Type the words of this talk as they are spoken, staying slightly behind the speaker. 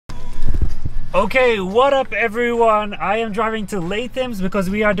Okay, what up everyone? I am driving to Latham's because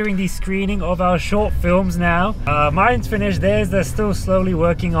we are doing the screening of our short films now. Mine's finished, theirs they're still slowly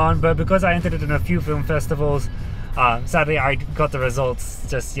working on, but because I entered it in a few film festivals, sadly I got the results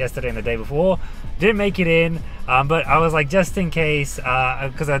just yesterday and the day before. Didn't make it in, but I was like, just in case,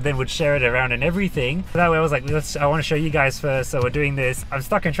 because I then would share it around and everything. That way I was like, I want to show you guys first, so we're doing this. I'm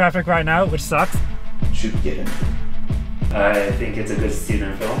stuck in traffic right now, which sucks. Should we get in? I think it's a good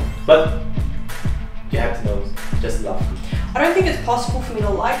student film. But you have to know, just love. I don't think it's possible for me to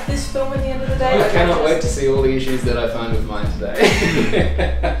like this film at the end of the day. I cannot wait to see all the issues that I find with mine today.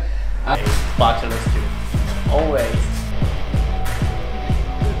 Bachelor's too. Always.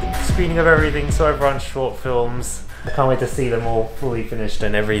 Screening of everything, so everyone's short films. I can't wait to see them all fully finished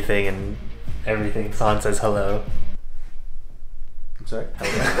and everything. San says hello. I'm sorry?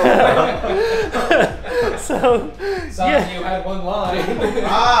 Hello. So, yeah. You had one line.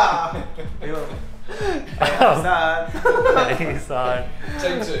 Hey, San.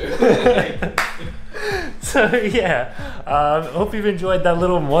 Take two. So yeah, hope you've enjoyed that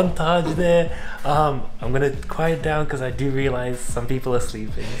little montage there. I'm gonna quiet down because I do realize some people are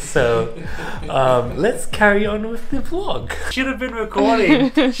sleeping. So let's carry on with the vlog. Should have been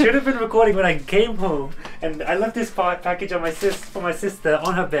recording. When I came home and I left this package on for my sister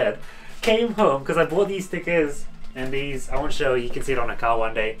on her bed. Came home because I bought these stickers and these. I won't show you. You can see it on a car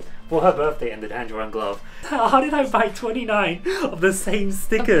one day. For her birthday and the hand-drawn glove. How did I buy 29 of the same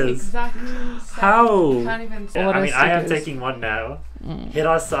stickers? Exactly. How? Can't even Yeah, I mean, I am taking one now. Hit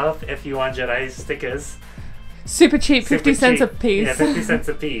us up if you want Jedi stickers. Super cheap, 50 cents a piece. Yeah, 50 cents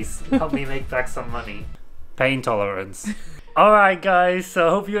a piece. Help me make back some money. Pain tolerance. Alright guys, so I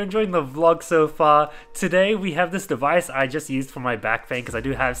hope you're enjoying the vlog so far. Today we have this device I just used for my back pain because I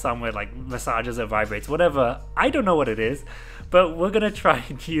do have somewhere like massages or vibrates, whatever. I don't know what it is, but we're gonna try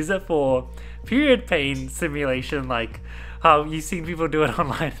and use it for period pain simulation, like how you've seen people do it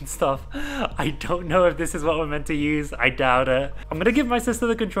online and stuff. I don't know if this is what we're meant to use. I doubt it. I'm gonna give my sister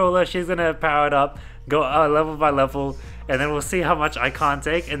the controller. She's gonna power it up, go level by level, and then we'll see how much I can't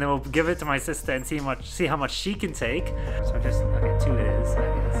take, and then we'll give it to my sister and see how much she can take. So just, okay, 2 it is, I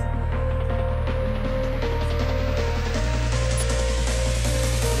guess.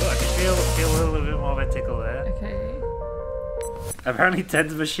 Ooh, I can feel a little bit more of a tickle there. Okay. Apparently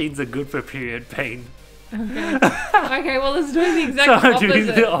TENS machines are good for period pain. Okay. Okay, well it's doing the exact so opposite. I'm doing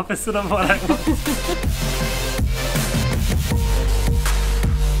the opposite of what I want.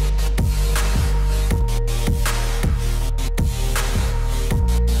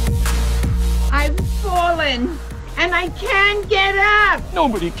 I've fallen and I can't get up.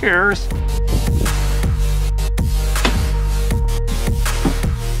 Nobody cares.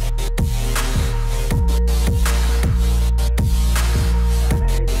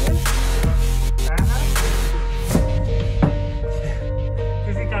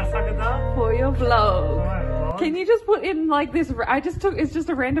 For your vlog. Can you just put in like this? It's just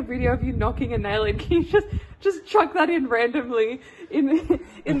a random video of you knocking a nail in. Can you just chuck that in randomly in the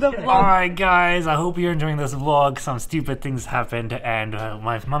vlog? Alright guys, I hope you're enjoying this vlog. Some stupid things happened and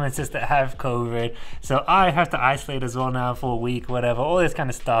my mom and sister have COVID, so I have to isolate as well now for a week, whatever, all this kind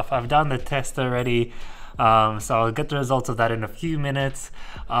of stuff. I've done the test already. So I'll get the results of that in a few minutes.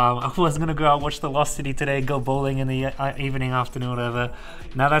 I was gonna go out watch the Lost City today, go bowling in the evening, afternoon, whatever.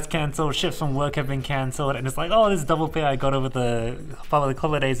 Now that's cancelled. Shifts from work have been cancelled, and it's like, oh, this double pay I got over the public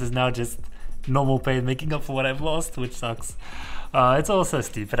holidays is now just normal pay, making up for what I've lost, which sucks. It's all so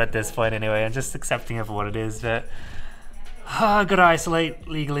stupid at this point anyway. I'm just accepting it for what it is, but I gotta isolate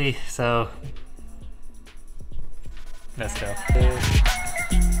legally, so let's go.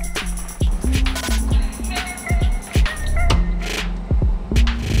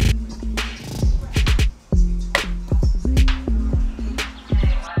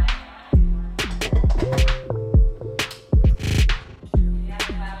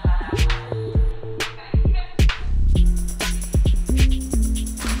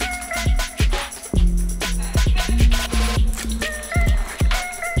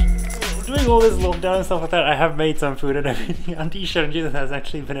 All this lockdown and stuff like that, I have made some food and everything. Auntie Shanji has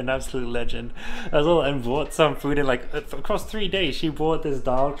actually been an absolute legend as well, and bought some food in like across 3 days. She bought this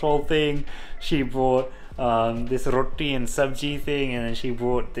dal chol thing, she bought this roti and sabji thing, and then she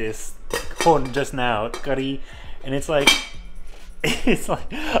bought this corn just now curry, and it's like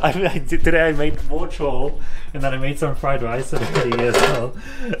today I made more chol, and then I made some fried rice and curry as well,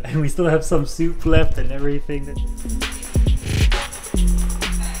 and we still have some soup left and everything.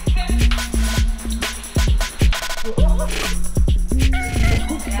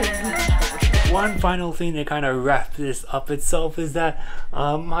 one final thing to kind of wrap this up itself is that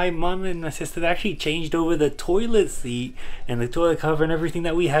my mom and my sister actually changed over the toilet seat and the toilet cover and everything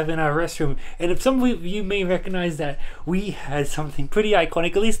that we have in our restroom. And if some of you may recognize that we had something pretty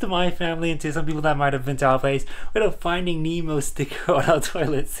iconic, at least to my family and to some people that might have been to our place, we had a Finding Nemo sticker on our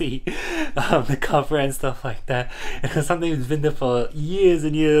toilet seat, the cover and stuff like that. And it was something that's been there for years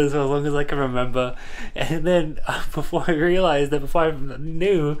and years, for as long as I can remember. And then before I realized that, before I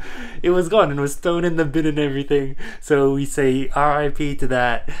knew, it was gone and was thrown in the bin and everything. So we say RIP to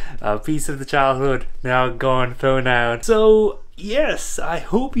that piece of the childhood, now gone, thrown out. So yes, I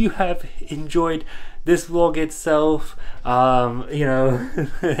hope you have enjoyed this vlog itself. You know,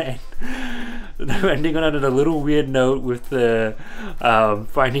 ending on a little weird note with the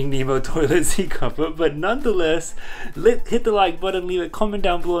Finding Nemo toilet seat cover, but nonetheless, hit the like button, leave a comment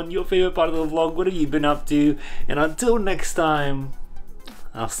down below on your favorite part of the vlog. What have you been up to? And until next time,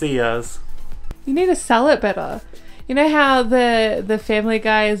 I'll see yous. You need to sell it better. You know how the Family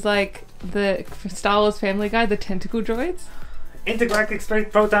Guy is like the Star Wars Family Guy, the tentacle droids? Intergalactic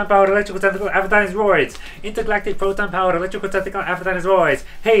straight proton powered electrical tentacle avatars. Intergalactic proton powered electrical tentacle avatars.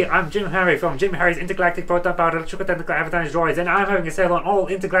 Hey, I'm Jim Harry from Jim Harry's Intergalactic proton powered electrical tentacle avatars droids, and I'm having a sale on all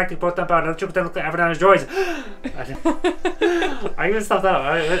intergalactic proton powered electrical tentacle avatars droids. I even stopped out.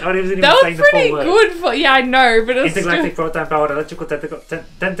 I wasn't even saying the full word. That was pretty good for. Yeah, I know, but it's intergalactic proton powered electrical tentacle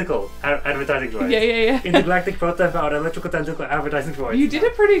advertising droids. Yeah. Intergalactic proton powered electrical tentacle advertising droids. You did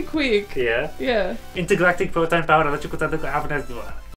it pretty quick. Yeah. Intergalactic proton powered electrical tentacle advertising droids.